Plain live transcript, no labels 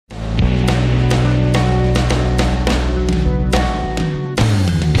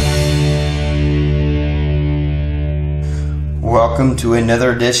welcome to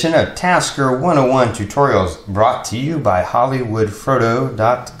another edition of Tasker 101 Tutorials brought to you by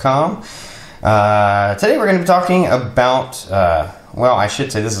hollywoodfrodo.com. Today we're going to be talking about, well, I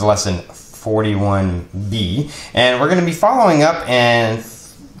should say this is lesson 41B, and we're going to be following up and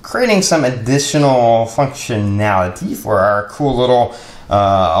creating some additional functionality for our cool little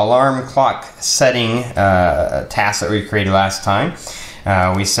alarm clock setting task that we created last time.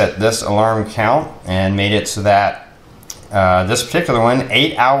 We set this alarm count and made it so that this particular one,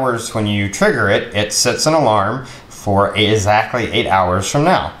 8 hours when you trigger it, it sets an alarm for exactly 8 hours from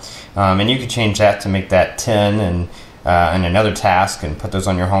now. And you can change that to make that 10 and another task and put those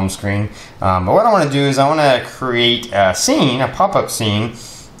on your home screen. But what I want to do is I want to create a scene, a pop-up scene,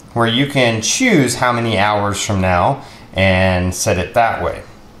 where you can choose how many hours from now and set it that way.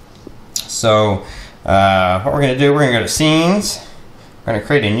 So what we're going to do, we're going to go to Scenes, we're going to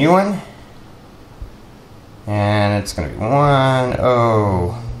create a new one, and it's going to be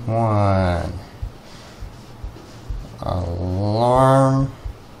 101 alarm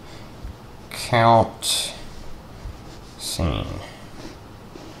count scene.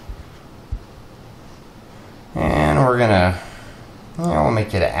 And we're going to, we'll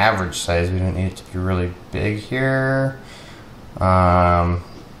make it an average size. We don't need it to be really big here. Yeah,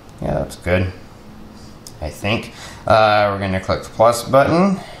 that's good, I think. We're going to click the plus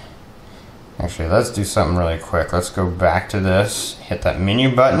button. Actually, let's do something really quick. Let's go back to this, hit that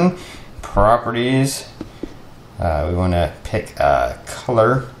menu button, properties. We want to pick a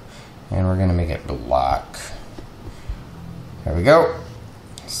color, and we're going to make it black. There we go.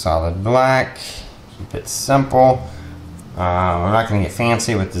 Solid black. Keep it simple. We're not going to get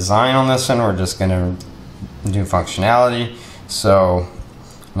fancy with design on this one. We're just going to do functionality. So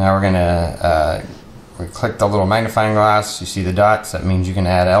now we're going to we click the little magnifying glass. You see the dots. That means you can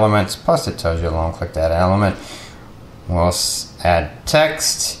add elements. Plus, it tells you to long click that element. We'll add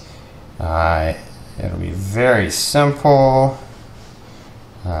text. It'll be very simple.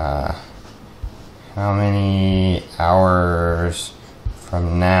 How many hours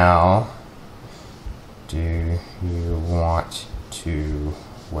from now do you want to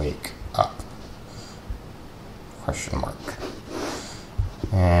wake up? Question mark.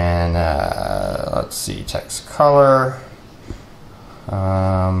 And let's see, text color.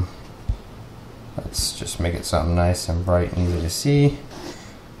 Let's just make it something nice and bright and easy to see.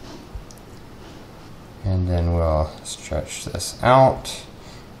 And then we'll stretch this out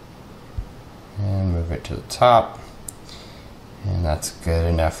and move it to the top. And that's good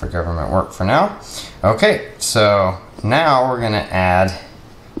enough for government work for now. Okay, so now we're going to add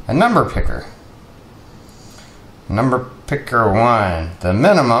a number picker. Number picker 1. The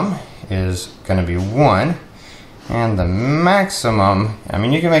minimum is going to be 1, and the maximum, I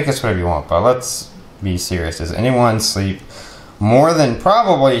mean, you can make this whatever you want, but let's be serious. Does anyone sleep more than,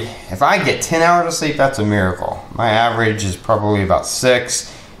 probably, if I get 10 hours of sleep, that's a miracle. My average is probably about 6,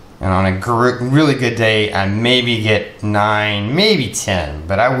 and on a really good day, I maybe get 9, maybe 10,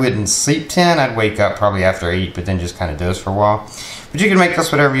 but I wouldn't sleep 10. I'd wake up probably after 8, but then just kind of doze for a while. But you can make this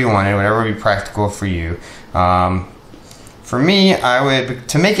whatever you want, whatever would be practical for you. For me, I would,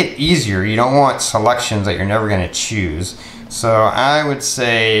 to make it easier, you don't want selections that you're never going to choose. So I would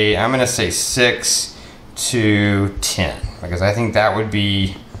say, I'm going to say 6 to 10, because I think that would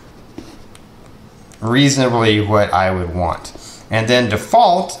be reasonably what I would want. And then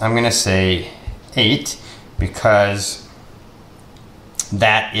default, I'm going to say 8, because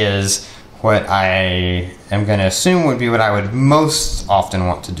that is what I am going to assume would be what I would most often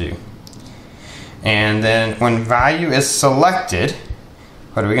want to do. And then when value is selected,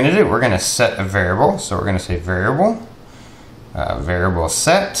 what are we going to do? We're going to set a variable. So we're going to say variable, variable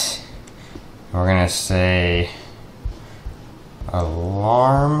set. We're going to say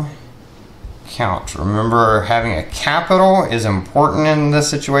alarm count. Remember, having a capital is important in this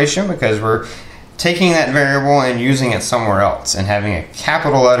situation because we're taking that variable and using it somewhere else. And having a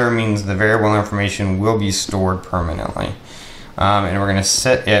capital letter means the variable information will be stored permanently. And we're going to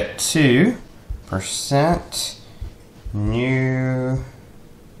set it to %new,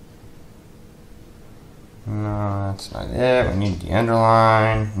 no, that's not it, we need the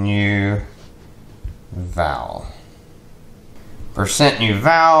underline, new val. %new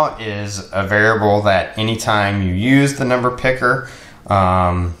val is a variable that anytime you use the number picker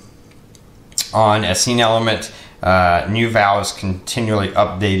on a scene element, new val is continually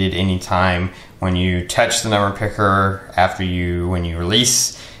updated anytime when you touch the number picker when you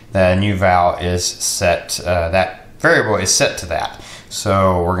release. The new val is set, that variable is set to that.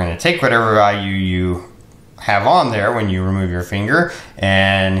 So we're going to take whatever value you have on there when you remove your finger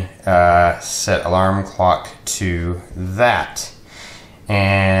and set alarm clock to that.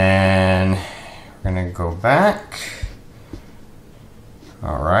 And we're gonna go back.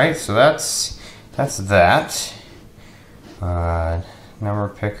 All right, so that's that. Number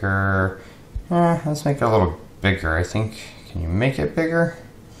picker, let's make it a little bigger, I think. Can you make it bigger?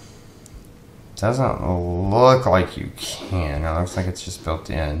 Doesn't look like you can. It looks like it's just built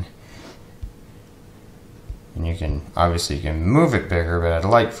in. And you can, obviously you can move it bigger, but I'd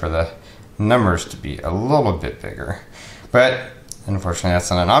like for the numbers to be a little bit bigger. But unfortunately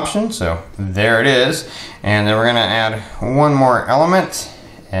that's not an option, so there it is. And then we're gonna add one more element,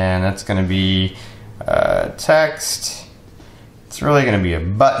 and that's gonna be text. It's really gonna be a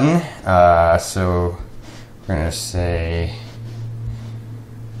button. So we're gonna say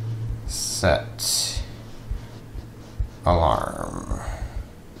set alarm.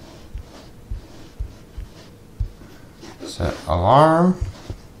 Set alarm.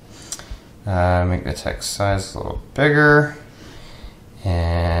 Make the text size a little bigger,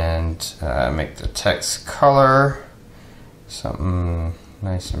 and make the text color something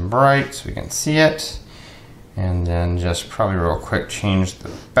nice and bright so we can see it. And then just probably real quick change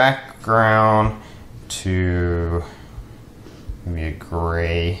the background to maybe a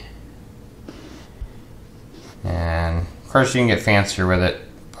gray. And of course you can get fancier with it,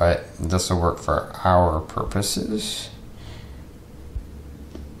 but this will work for our purposes.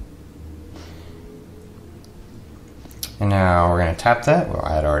 And now we're gonna tap that. Well,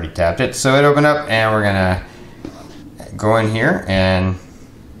 I had already tapped it, so it opened up, and we're gonna go in here and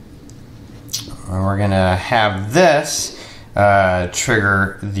we're gonna have this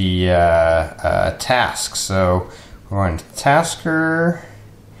trigger the task. So we're going to tasker,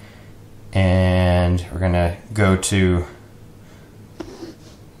 and we're gonna go to,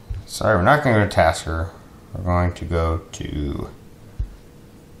 sorry, we're not gonna go to tasker. We're going to go to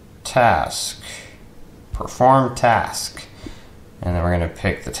task, perform task. And then we're going to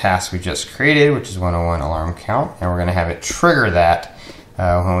pick the task we just created, which is 101 alarm count, and we're going to have it trigger that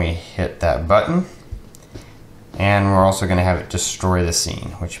when we hit that button. And we're also going to have it destroy the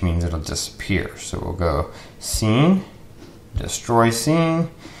scene, which means it'll disappear. So we'll go scene, destroy scene,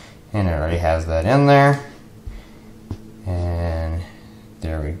 and it already has that in there. And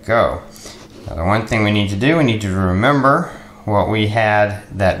there we go. Now the one thing we need to do, we need to remember what we had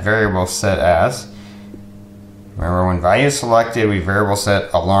that variable set as. Remember, when value is selected, we variable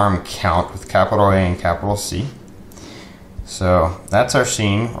set alarm count with capital A and capital C. So that's our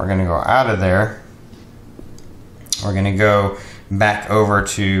scene. We're going to go out of there. We're going to go back over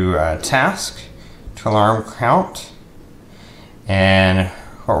to task, to alarm count. And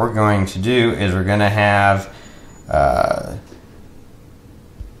what we're going to do is we're going to have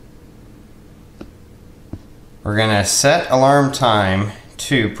we're going to set alarm time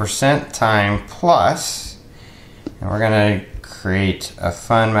to %time plus. And we're going to create a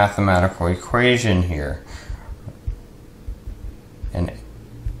fun mathematical equation here. And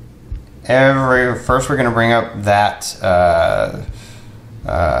first we're going to bring up that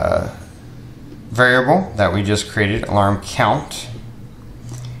variable that we just created, alarm count.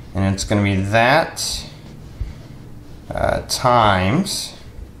 And it's going to be that times,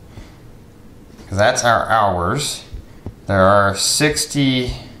 because that's our hours. There are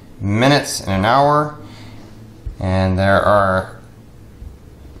 60 minutes in an hour, and there are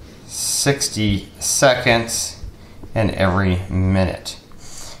 60 seconds in every minute.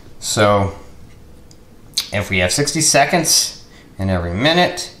 So if we have 60 seconds in every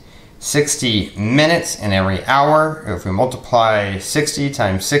minute, 60 minutes in every hour, if we multiply 60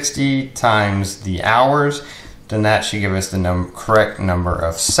 times the hours, then that should give us the correct number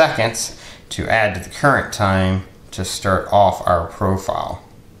of seconds to add to the current time to start off our profile.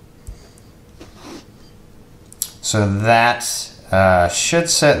 So that should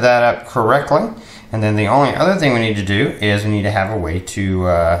set that up correctly. And then the only other thing we need to do is we need to have a way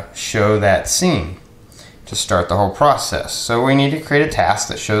to show that scene to start the whole process. So we need to create a task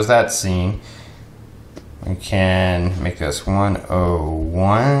that shows that scene. We can make this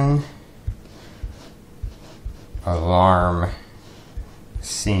 101 alarm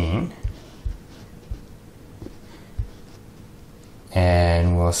scene.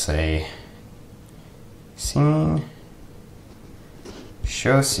 And we'll say scene,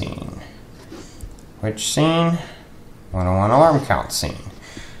 show scene. Which scene? 101 alarm count scene.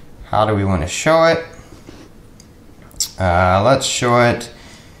 How do we want to show it? Let's show it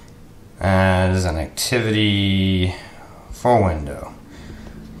as an activity full window.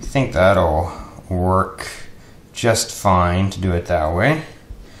 I think that'll work just fine to do it that way.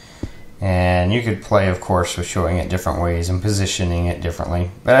 And you could play, of course, with showing it different ways and positioning it differently.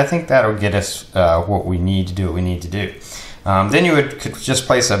 But I think that'll get us what we need to do, Then you could just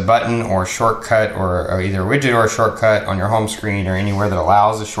place a button or shortcut or either a widget or a shortcut on your home screen or anywhere that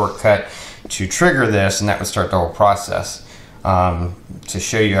allows a shortcut to trigger this, and that would start the whole process. To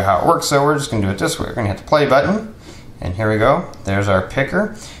show you how it works, so we're just going to do it this way. We're going to hit the play button, and here we go. There's our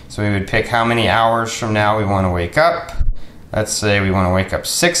picker. So we would pick how many hours from now we want to wake up. Let's say we want to wake up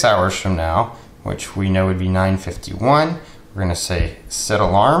 6 hours from now, which we know would be 9:51. We're going to say set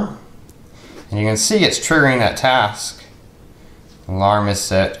alarm, and you can see it's triggering that task. Alarm is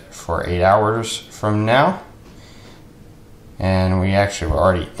set for 8 hours from now, and we actually were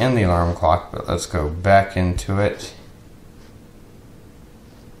already in the alarm clock, but let's go back into it.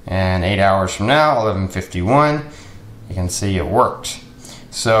 And 8 hours from now, 11:51, you can see it worked.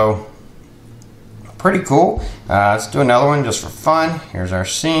 So pretty cool. Let's do another one just for fun. Here's our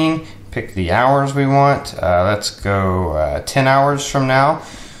scene. Pick the hours we want. Let's go 10 hours from now,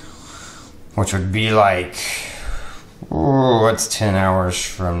 which would be like, ooh, what's 10 hours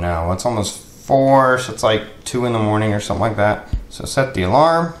from now? Well, it's almost 4, so it's like 2 in the morning or something like that. So set the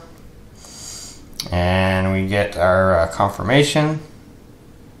alarm, and we get our confirmation.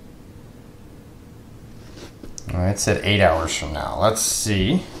 It said 8 hours from now. Let's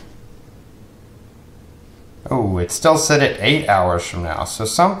see. Oh, it's still set at 8 hours from now. So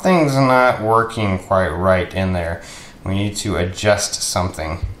something's not working quite right in there. We need to adjust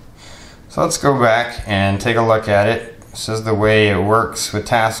something. So let's go back and take a look at it. This is the way it works with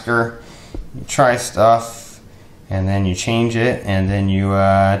Tasker. You try stuff, and then you change it, and then you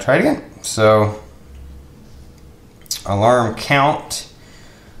try it again. So alarm count.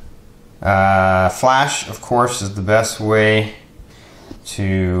 Flash, of course, is the best way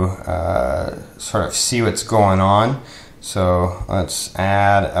to sort of see what's going on. So let's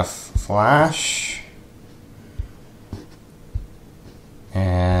add a flash,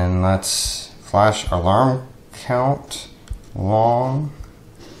 and let's flash alarm count long,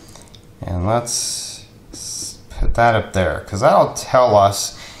 and let's put that up there, because that'll tell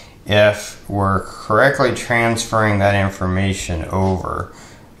us if we're correctly transferring that information over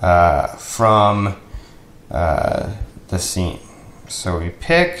from the scene. So we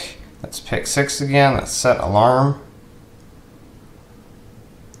let's pick 6 again, let's set alarm.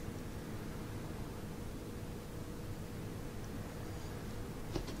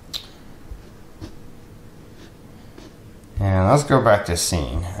 And let's go back to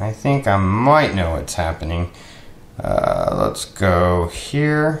scene. I think I might know what's happening. Let's go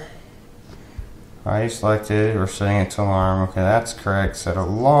here. I selected, we're setting it to alarm. Okay, that's correct. Set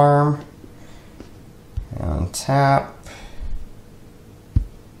alarm. And tap.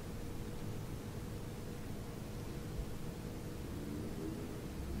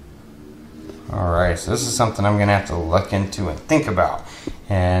 Alright, so this is something I'm going to have to look into and think about.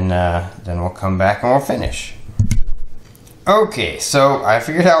 And then we'll come back and we'll finish. Okay, so I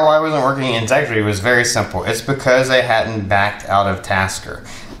figured out why it wasn't working, and it was very simple. It's because I hadn't backed out of Tasker.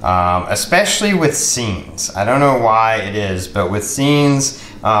 Especially with scenes. I don't know why it is, but with scenes,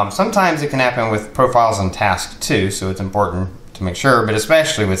 sometimes it can happen with profiles and tasks too, so it's important to make sure, but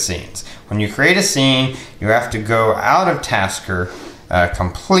especially with scenes. When you create a scene, you have to go out of Tasker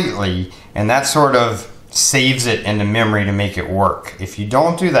completely, and that sort of saves it into memory to make it work. If you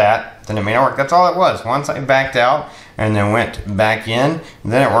don't do that, then it may not work. That's all it was. Once I backed out and then went back in,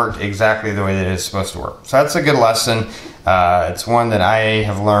 then it worked exactly the way that it's supposed to work. So that's a good lesson. It's one that I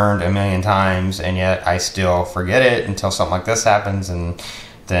have learned a million times, and yet I still forget it until something like this happens, and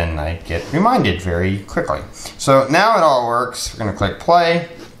then I get reminded very quickly. So now it all works. We're going to click play.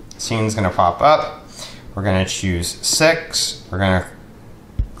 Scene's going to pop up. We're going to choose 6. We're going to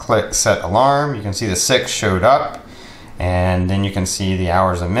click set alarm. You can see the 6 showed up, and then you can see the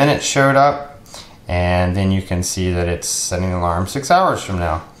hours and minutes showed up, and then you can see that it's setting the alarm 6 hours from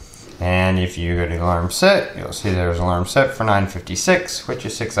now. And if you go to alarm set, you'll see there's alarm set for 9:56, which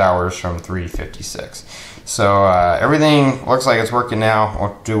is 6 hours from 3:56. So everything looks like it's working now.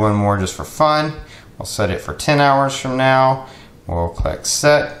 We'll do one more just for fun. We'll set it for 10 hours from now. We'll click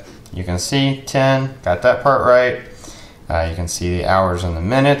set. You can see 10, got that part right. You can see the hours and the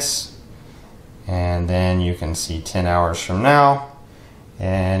minutes. And then you can see 10 hours from now.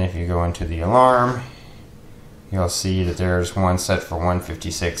 And if you go into the alarm, you'll see that there's one set for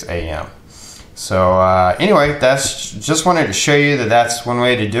 1:56 a.m. So anyway, that's just wanted to show you that that's one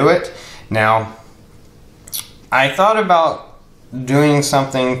way to do it. Now, I thought about doing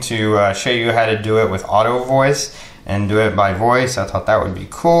something to show you how to do it with auto voice and do it by voice. I thought that would be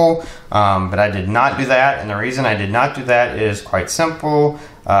cool, but I did not do that, and the reason I did not do that is quite simple.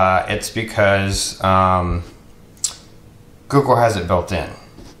 It's because Google has it built in.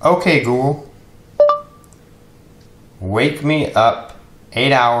 Okay, Google, wake me up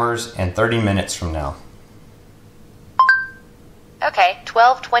 8 hours and 30 minutes from now. Okay,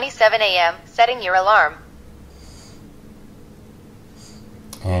 12:27 a.m. Setting your alarm.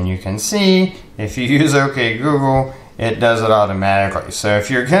 And you can see if you use OK Google, it does it automatically. So if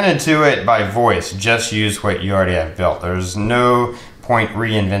you're going to do it by voice, just use what you already have built. There's no point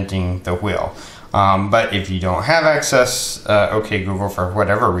reinventing the wheel. But if you don't have access, OK Google, for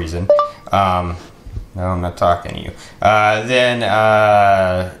whatever reason, no, I'm not talking to you, then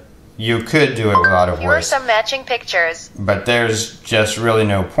you could do it without a voice. Here are some matching pictures. But there's just really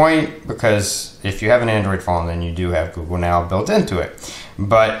no point, because if you have an Android phone, then you do have Google Now built into it.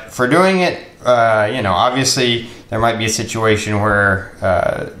 But for doing it, you know, obviously there might be a situation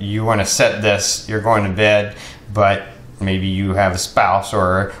where you want to set this, you're going to bed, but maybe you have a spouse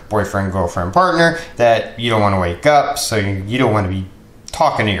or boyfriend, girlfriend, partner that you don't want to wake up, so you don't want to be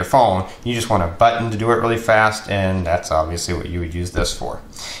talking to your phone. You just want a button to do it really fast, and that's obviously what you would use this for.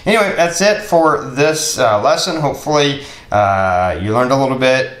 Anyway, that's it for this lesson. Hopefully you learned a little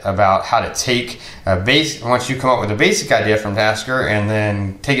bit about how to take a base, once you come up with a basic idea from Tasker, and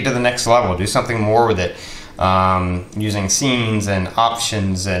then take it to the next level. Do something more with it, using scenes and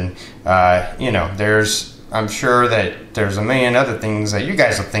options, and you know, I'm sure that there's a million other things that you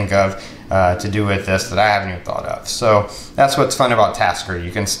guys will think of to do with this that I haven't even thought of. So that's what's fun about Tasker.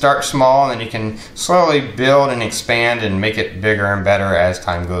 You can start small, and then you can slowly build and expand and make it bigger and better as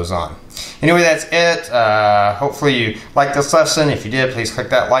time goes on. Anyway, that's it. Hopefully you liked this lesson. If you did, please click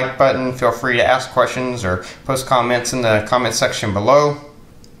that like button. Feel free to ask questions or post comments in the comment section below.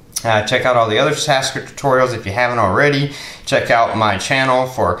 Check out all the other Tasker tutorials if you haven't already. Check out my channel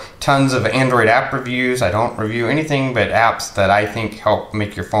for tons of Android app reviews. I don't review anything but apps that I think help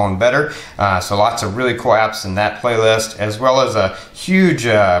make your phone better. So lots of really cool apps in that playlist, as well as a huge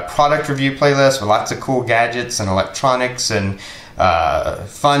product review playlist with lots of cool gadgets and electronics and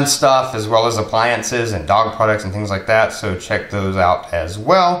fun stuff, as well as appliances and dog products and things like that. So check those out as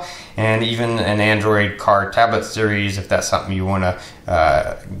well. And even an Android car tablet series, if that's something you want to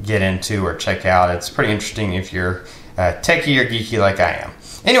get into or check out. It's pretty interesting if you're techie or geeky like I am.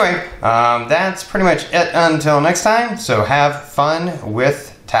 Anyway, that's pretty much it until next time. So have fun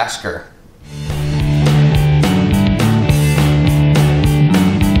with Tasker.